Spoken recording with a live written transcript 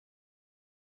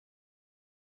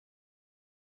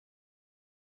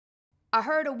I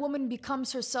heard a woman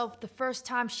becomes herself the first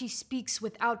time she speaks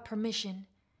without permission.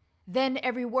 Then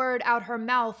every word out her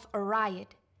mouth a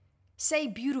riot. Say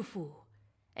beautiful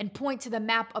and point to the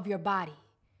map of your body.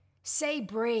 Say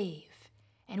brave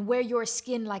and wear your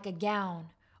skin like a gown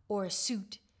or a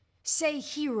suit. Say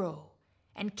hero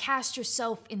and cast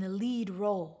yourself in the lead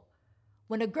role.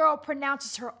 When a girl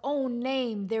pronounces her own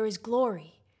name, there is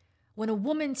glory. When a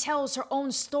woman tells her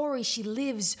own story, she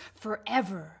lives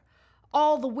forever.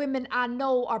 All the women I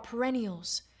know are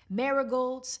perennials,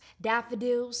 marigolds,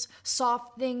 daffodils,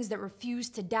 soft things that refuse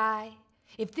to die.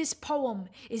 If this poem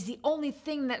is the only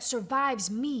thing that survives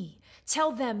me,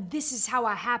 tell them this is how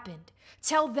I happened.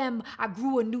 Tell them I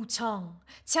grew a new tongue.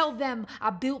 Tell them I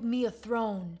built me a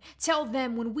throne. Tell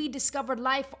them when we discovered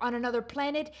life on another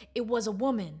planet, it was a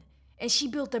woman, and she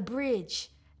built a bridge,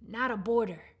 not a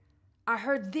border. I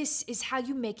heard this is how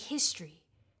you make history.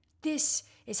 This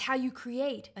is how you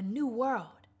create a new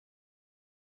world.